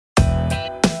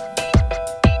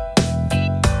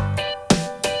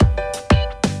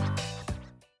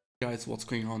guys, what's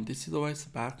going on? This is Awais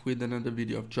back with another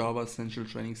video of Java Essential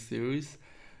Training Series.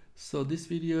 So this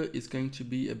video is going to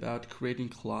be about creating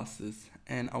classes,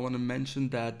 and I want to mention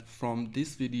that from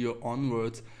this video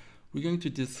onwards we're going to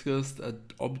discuss the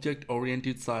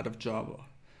object-oriented side of Java.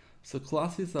 So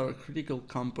classes are critical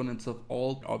components of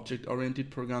all object-oriented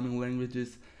programming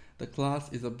languages. The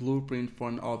class is a blueprint for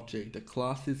an object. The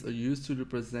classes are used to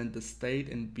represent the state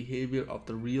and behavior of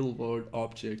the real-world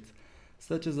objects,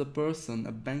 such as a person,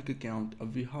 a bank account, a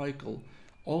vehicle.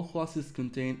 All classes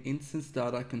contain instance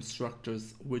data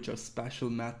constructors, which are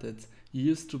special methods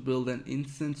used to build an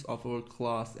instance of our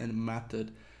class and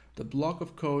method. The block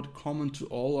of code common to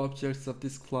all objects of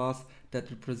this class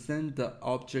that represent the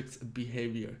object's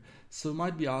behavior. So you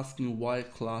might be asking, why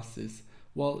classes?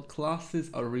 Well,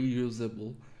 classes are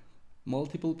reusable.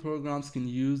 Multiple programs can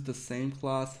use the same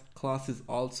class. Classes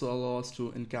also allow us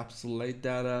to encapsulate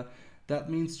data. That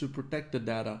means to protect the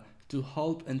data, to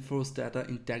help enforce data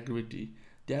integrity.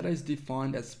 Data is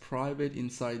defined as private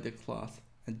inside the class,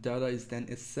 and data is then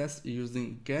accessed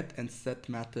using get and set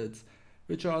methods,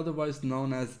 which are otherwise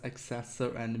known as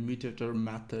accessor and mutator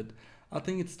method. I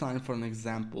think it's time for an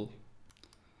example.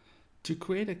 To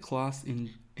create a class in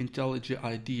IntelliJ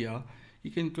Idea,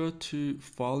 you can go to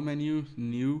File menu,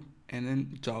 New, and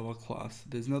then Java class.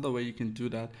 There's another way you can do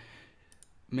that.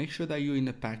 Make sure that you're in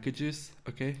the packages,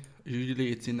 okay?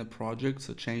 Usually it's in the project,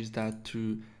 so change that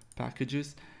to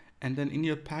packages. And then in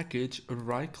your package,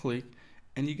 right click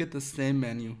and you get the same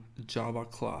menu, Java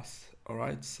class. All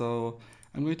right, so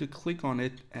I'm going to click on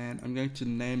it and I'm going to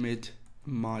name it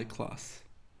my class.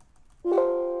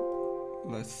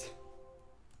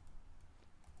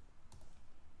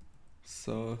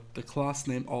 So the class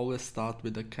name always starts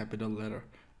with a capital letter,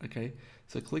 okay?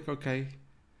 So click OK.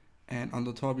 And on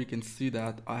the top you can see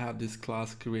that I have this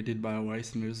class created by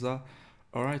Awais Mirza.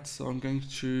 Alright, so I'm going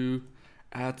to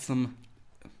add some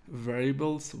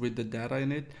variables with the data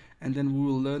in it, and then we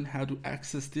will learn how to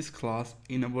access this class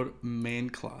in our main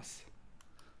class.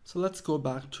 So let's go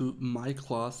back to my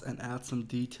class and add some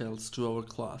details to our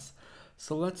class.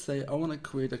 So let's say I want to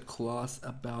create a class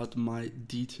about my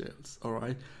details.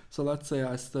 Alright, so let's say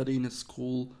I study in a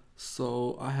school,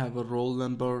 so I have a roll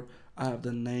number, I have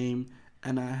the name,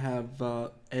 and I have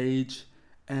age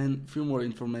and few more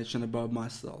information about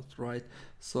myself, right?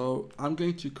 So I'm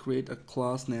going to create a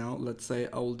class now. Let's say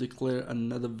I will declare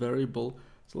another variable.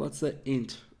 So let's say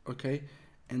int, okay?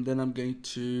 And then I'm going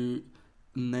to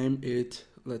name it,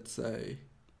 let's say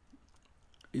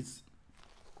it's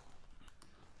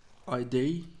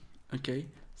ID, okay?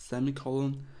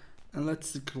 Semicolon. And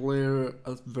let's declare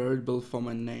a variable for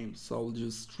my name. So I'll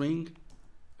use string,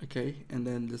 okay? And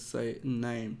then just say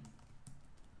name.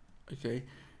 Okay,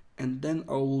 and then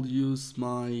I will use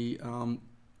my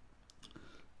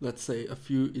let's say a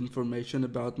few information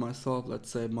about myself. Let's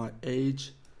say my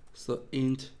age, so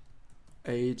int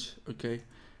age, okay,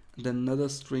 and then another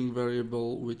string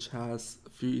variable which has a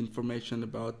few information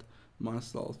about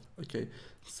myself. Okay,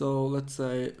 so let's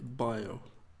say bio.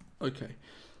 Okay,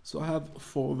 so I have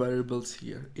 4 variables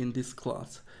here in this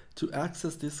class. To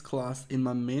access this class in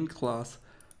my main class,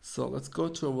 so let's go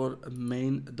to our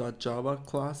main.java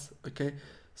class, okay?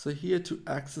 So here to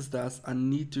access that, I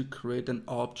need to create an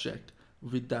object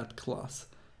with that class.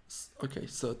 Okay,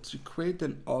 so to create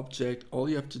an object, all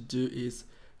you have to do is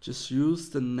just use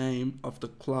the name of the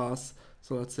class.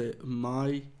 So let's say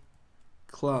my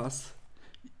class.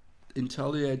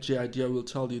 IntelliJ Idea will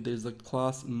tell you there's a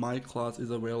class, my class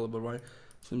is available, right?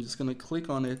 So I'm just gonna click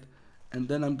on it, and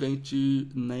then I'm going to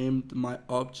name my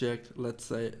object, let's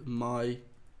say my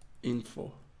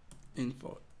info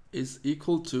is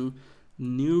equal to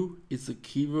new is a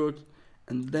keyword,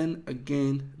 and then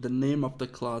again the name of the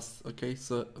class, okay,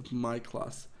 so my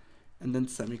class, and then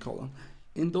semicolon.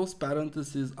 In those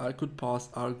parentheses I could pass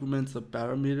arguments or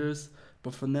parameters,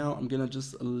 but for now I'm gonna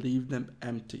just leave them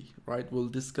empty, right? We'll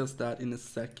discuss that in a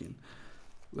second.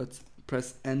 Let's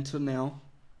press enter now.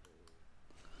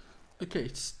 Okay,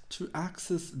 to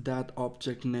access that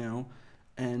object now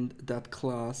and that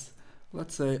class,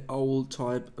 let's say I will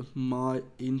type my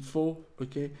info,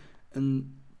 okay,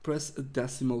 and press a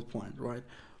decimal point, right?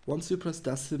 Once you press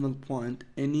decimal point,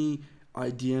 any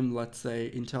IDM, let's say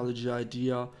IntelliJ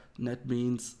Idea,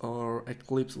 NetBeans, or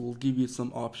Eclipse will give you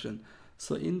some option.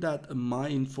 So in that my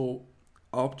info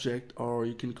object, or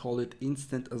you can call it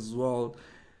instant as well,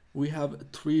 we have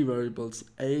 3 variables: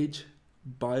 age,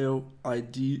 bio,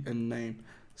 ID, and name.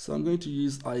 So I'm going to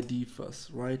use ID first,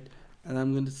 right? And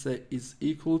I'm going to say is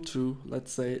equal to,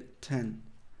 let's say 10,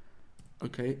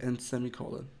 okay, and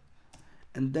semicolon.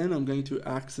 And then I'm going to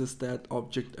access that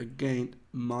object again,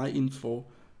 my info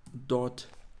dot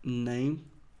name,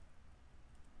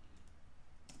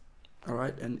 all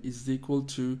right, and is equal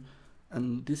to,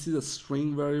 and this is a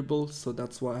string variable, so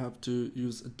that's why I have to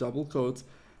use double quotes,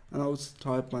 and I'll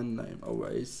type my name,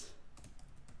 Awais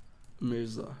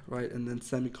Mirza, right, and then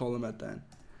semicolon at the end,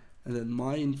 and then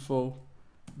my info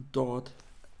dot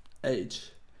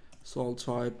age, so I'll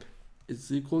type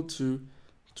is equal to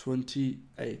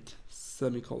 28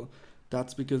 semicolon.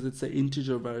 That's because it's an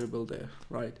integer variable there,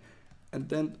 right? And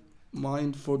then my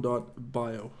info dot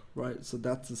bio, right? So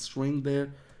that's a string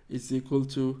there, is equal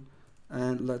to,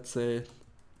 and let's say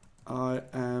I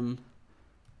am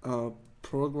a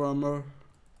programmer,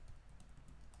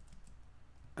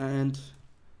 and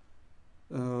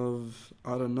I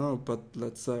don't know, but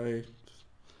let's say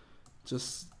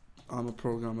just I'm a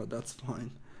programmer, that's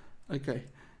fine. Okay,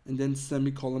 and then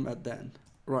semicolon at the end,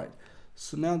 right?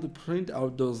 So now to print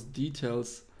out those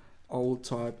details, I will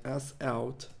type as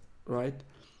out, right?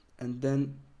 And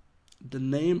then the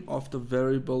name of the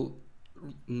variable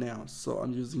now. So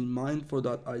I'm using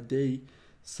myinfo.id.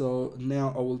 So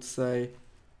now I will say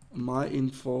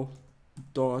myinfo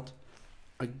dot,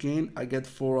 again I get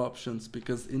 4 options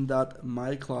because in that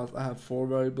my class I have 4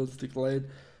 variables declared.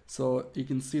 So you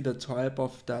can see the type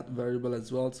of that variable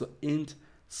as well. So int,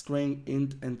 string,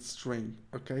 int, and string.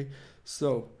 Okay,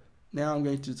 so now I'm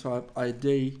going to type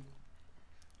id,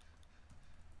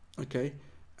 okay,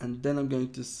 and then I'm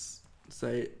going to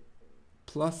say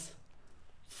plus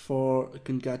for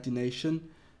concatenation,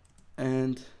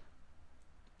 and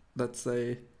let's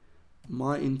say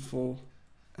my info,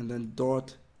 and then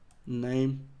dot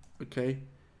name, okay,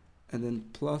 and then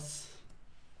plus,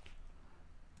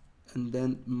 and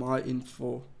then my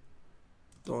info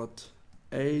dot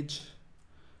age,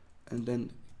 and then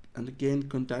and again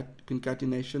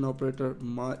concatenation operator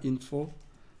my info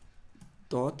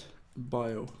dot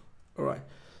bio. All right,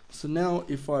 so now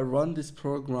if I run this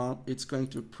program, it's going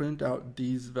to print out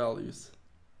these values.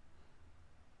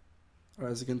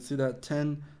 As you can see that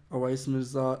 10 Awais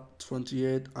Mirza,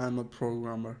 28 I'm a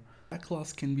programmer. That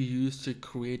class can be used to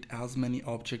create as many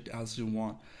objects as you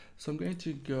want. So I'm going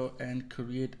to go and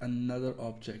create another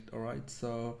object. All right,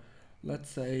 so let's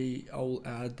say I'll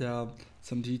add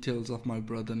some details of my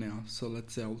brother now. So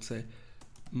let's say I'll say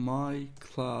my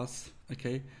class,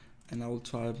 okay, and I will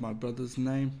type my brother's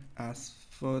name as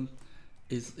fun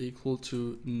is equal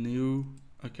to new,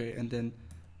 okay, and then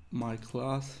my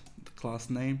class, the class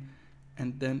name,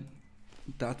 and then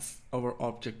that's our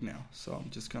object now. So I'm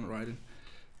just gonna write it.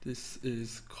 This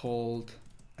is called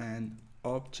an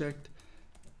object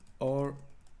or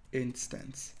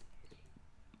instance.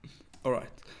 All right,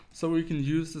 so we can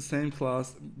use the same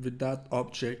class with that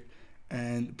object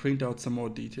and print out some more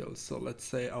details. So let's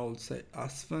say I'll say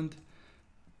asphalt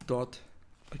dot,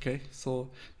 okay, so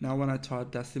now when I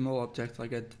type decimal objects, I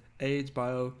get age,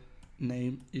 bio,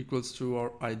 name equals to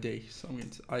our id. So I'm going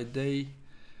to id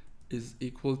is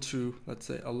equal to, let's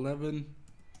say 11,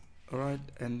 all right,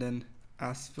 and then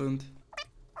asphalt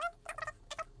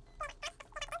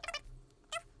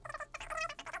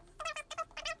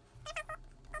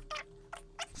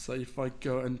so if I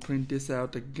go and print this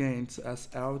out again, so as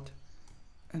out,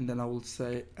 and then I will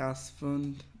say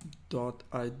asphalt dot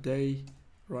id,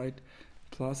 right,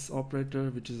 plus operator,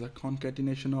 which is a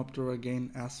concatenation operator,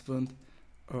 again asphalt,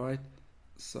 all right,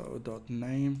 so dot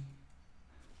name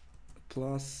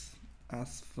plus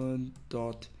asphalt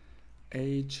dot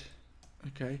age,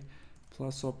 okay,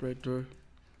 plus operator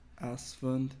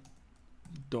asphalt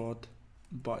dot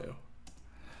bio.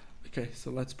 Okay, so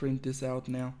let's print this out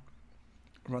now,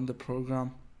 run the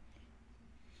program.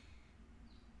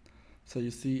 So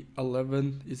you see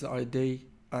 11 is ID,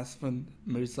 asphalt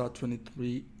Mirza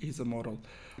 23 is a model.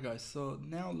 Okay, guys, so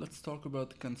now let's talk about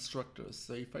the constructors.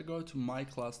 So if I go to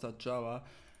myclass.java,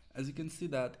 as you can see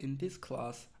that in this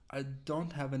class I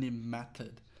don't have any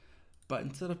method, but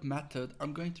instead of method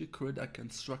I'm going to create a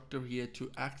constructor here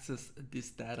to access this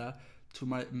data to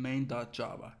my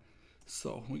main.java.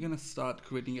 So we're gonna start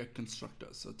creating a constructor.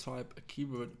 So type a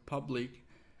keyword public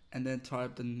and then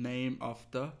type the name of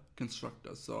the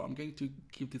constructor. So I'm going to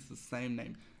keep this the same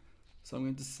name. So I'm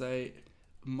going to say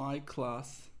my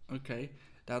class, okay,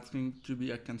 that's going to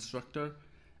be a constructor,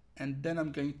 and then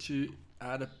I'm going to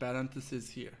add a parenthesis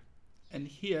here, and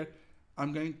here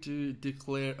I'm going to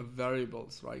declare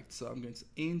variables, right? So I'm going to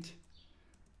int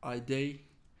id,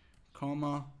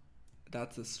 comma,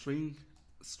 that's a string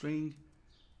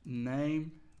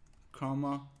name,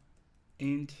 comma,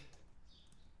 int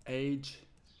age,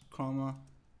 comma,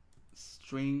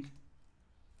 string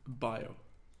bio,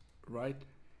 right?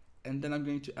 And then I'm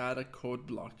going to add a code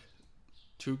block,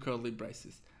 2 curly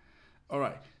braces. All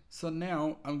right, so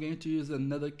now I'm going to use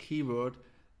another keyword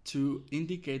to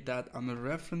indicate that I'm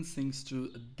referencing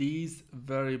to these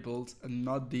variables and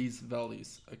not these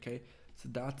values. Okay, so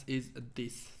that is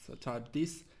this. So type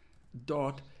this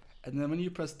dot, and then when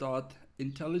you press dot,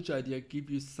 IntelliJ IDEA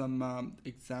give you some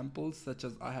examples, such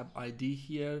as I have ID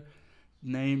here,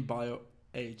 name, bio,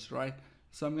 age, right?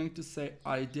 So I'm going to say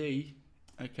ID,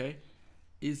 okay,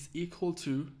 is equal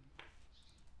to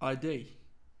ID,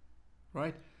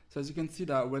 right? So as you can see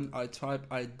that when I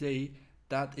type ID,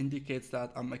 that indicates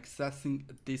that I'm accessing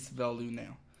this value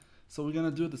now. So we're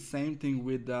gonna do the same thing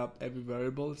with every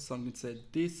variable. So I'm gonna say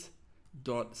this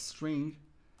dot string,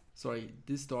 sorry,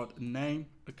 this dot name,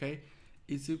 okay,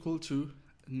 is equal to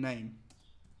name,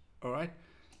 all right?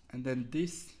 And then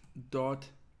this dot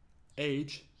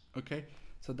age, okay,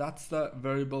 so that's the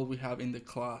variable we have in the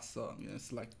class. So I'm gonna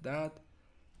select that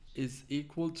is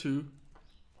equal to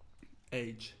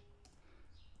age.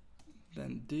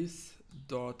 Then this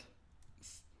dot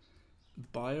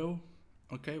bio,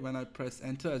 okay, when I press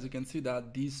enter, as you can see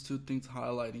that these two things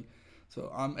highlighting,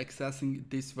 so I'm accessing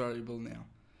this variable now,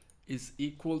 is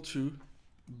equal to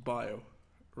bio,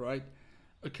 right?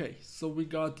 Okay, so we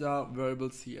got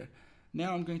variables here.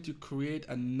 Now I'm going to create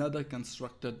another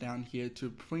constructor down here to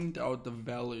print out the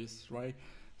values, right?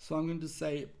 So I'm going to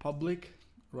say public,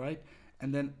 right?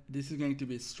 And then this is going to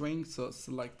be a string, so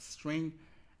select string,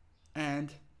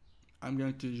 and I'm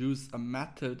going to use a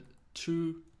method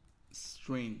to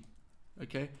string,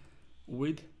 okay,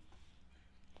 with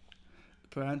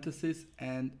parentheses,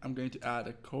 and I'm going to add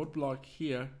a code block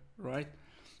here, right?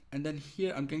 And then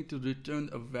here I'm going to return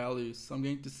a value. So I'm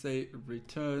going to say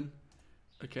return,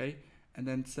 okay, and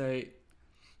then say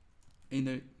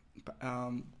in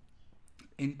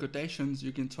quotations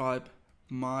you can type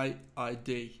my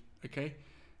ID, okay,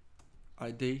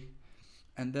 ID,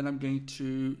 and then I'm going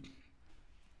to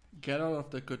get out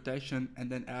of the quotation and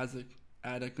then add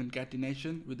a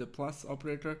concatenation with the plus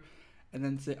operator and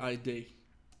then say ID.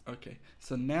 Okay,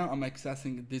 so now I'm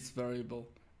accessing this variable,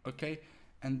 okay,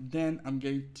 and then I'm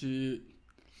going to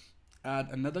add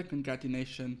another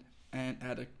concatenation and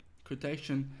add a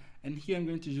quotation, and here I'm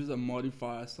going to use a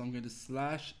modifier, so I'm going to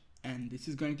slash, and this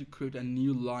is going to create a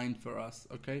new line for us,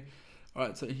 okay. All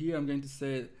right, so here I'm going to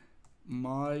say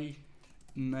my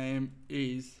name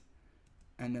is,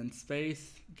 and then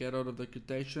space, get out of the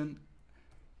quotation,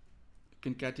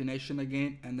 concatenation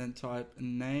again, and then type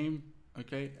name,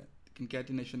 okay,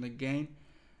 concatenation again,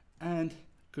 and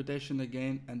quotation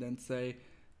again, and then say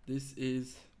this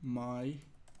is my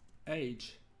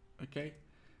age, okay,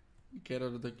 get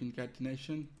out of the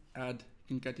concatenation, add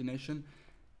concatenation,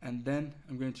 and then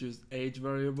I'm going to use age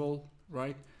variable,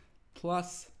 right,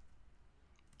 plus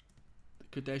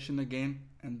quotation again,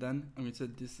 and then I'm going to say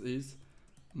this is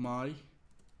my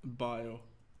bio,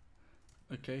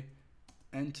 okay,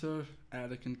 enter,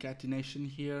 add a concatenation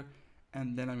here,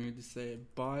 and then I'm going to say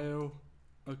bio,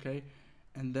 okay,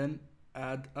 and then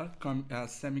add a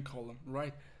semicolon,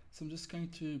 right? So I'm just going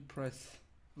to press,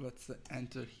 let's say,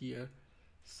 enter here,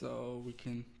 so we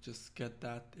can just get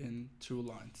that in 2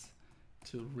 lines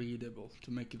to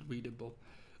make it readable.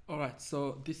 All right,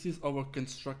 so this is our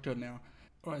constructor now.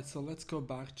 All right, so let's go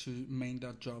back to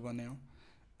main.java now,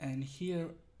 and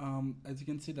here as you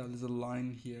can see that there's a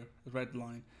line here, a red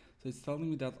line. So it's telling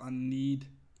me that I need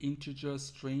integer,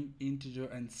 string, integer,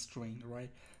 and string, right?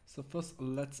 So first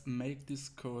let's make this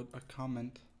code a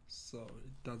comment so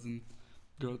it doesn't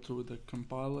go through the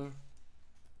compiler.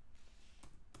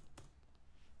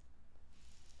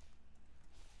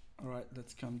 All right,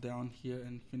 let's come down here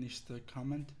and finish the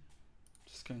comment.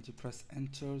 Just going to press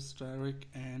enter, *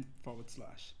 and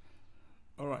 /.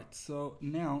 All right, so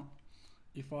now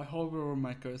if I hover over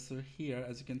my cursor here,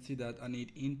 as you can see that I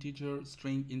need integer,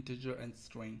 string, integer, and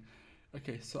string.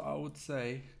 Okay, so I would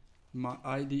say my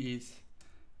ID is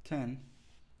 10,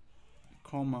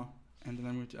 comma, and then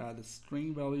I'm going to add a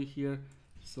string value here.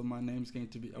 So my name is going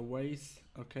to be Awais,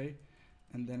 okay,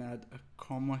 and then add a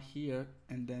comma here,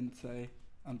 and then say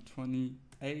I'm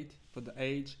 28 for the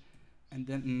age, and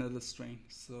then another string.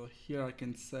 So here I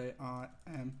can say I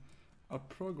am a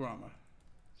programmer.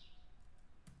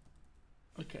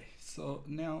 Okay, so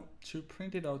now to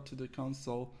print it out to the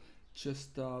console,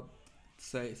 just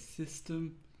say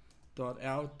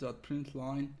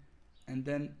system.out.println, and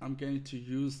then I'm going to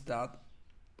use that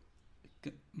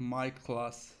my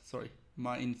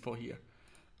info here.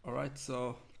 All right,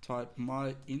 so type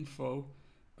my info,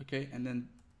 okay, and then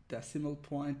decimal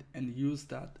point, and use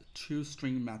that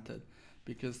toString method,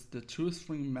 because the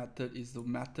toString method is the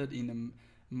method in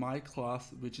my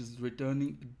class which is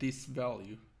returning this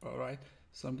value. All right,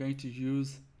 so I'm going to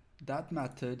use that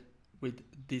method with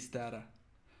this data.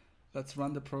 Let's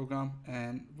run the program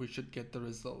and we should get the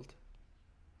result.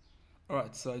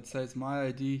 Alright, so it says my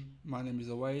ID, my name is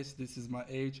Awais, this is my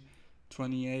age,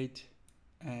 28,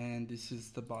 and this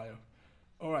is the bio.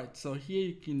 Alright, so here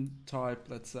you can type,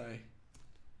 let's say,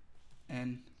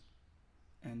 N,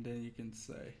 and then you can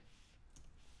say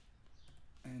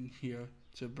N here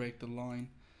to break the line,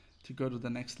 to go to the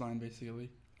next line basically,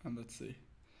 and let's see.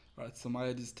 Alright, so my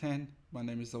age is 10, my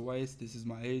name is Awais, this is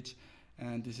my age,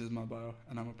 and this is my bio,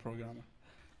 and I'm a programmer.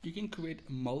 You can create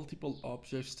multiple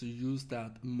objects to use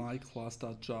that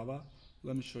myClass.java.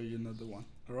 Let me show you another one.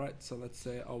 Alright, so let's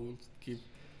say I will give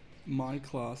my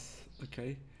class,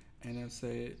 okay, and I'll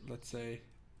say, let's say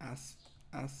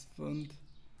asfund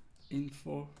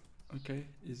info, okay,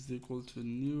 is equal to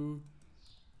new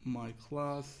my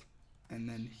class, and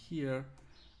then here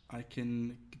I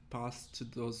can pass to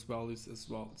those values as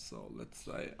well. So let's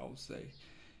say I'll say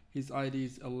his ID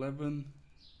is 11,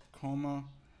 comma,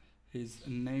 his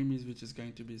name is, which is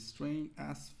going to be string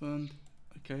asfund,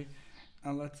 okay,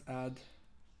 and let's add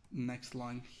next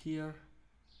line here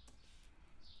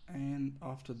and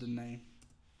after the name.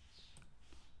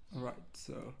 Alright,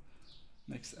 so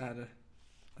next add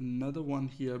another one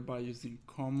here by using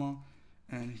comma,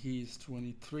 and he is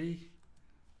 23,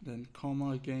 then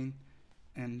comma again,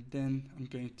 and then I'm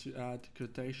going to add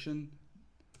quotation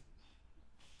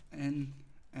and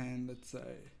let's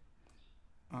say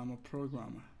I'm a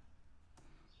programmer.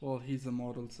 Well, he's a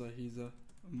model, so he's a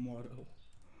model.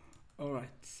 Alright,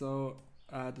 so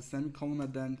add the semicolon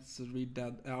at the end to read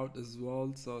that out as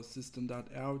well. So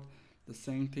system.out, the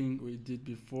same thing we did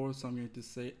before. So I'm going to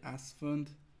say asfund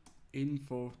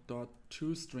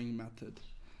info.toString method.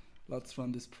 Let's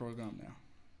run this program now.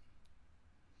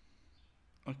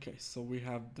 Okay, so we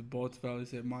have the both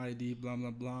values here, my ID, blah blah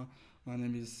blah, my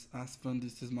name is asfund,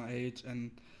 this is my age,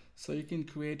 and so you can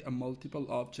create a multiple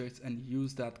objects and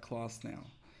use that class now.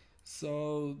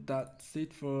 So that's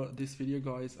it for this video,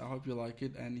 guys. I hope you like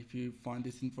it, and if you find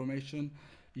this information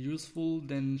useful,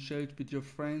 then share it with your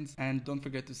friends, and don't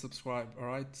forget to subscribe.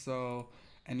 Alright, so,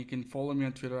 and you can follow me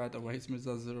on Twitter at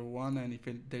Mirza01, and if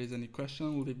there is any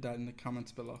question, leave that in the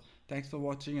comments below. Thanks for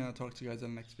watching, and I'll talk to you guys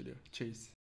in the next video. Cheers.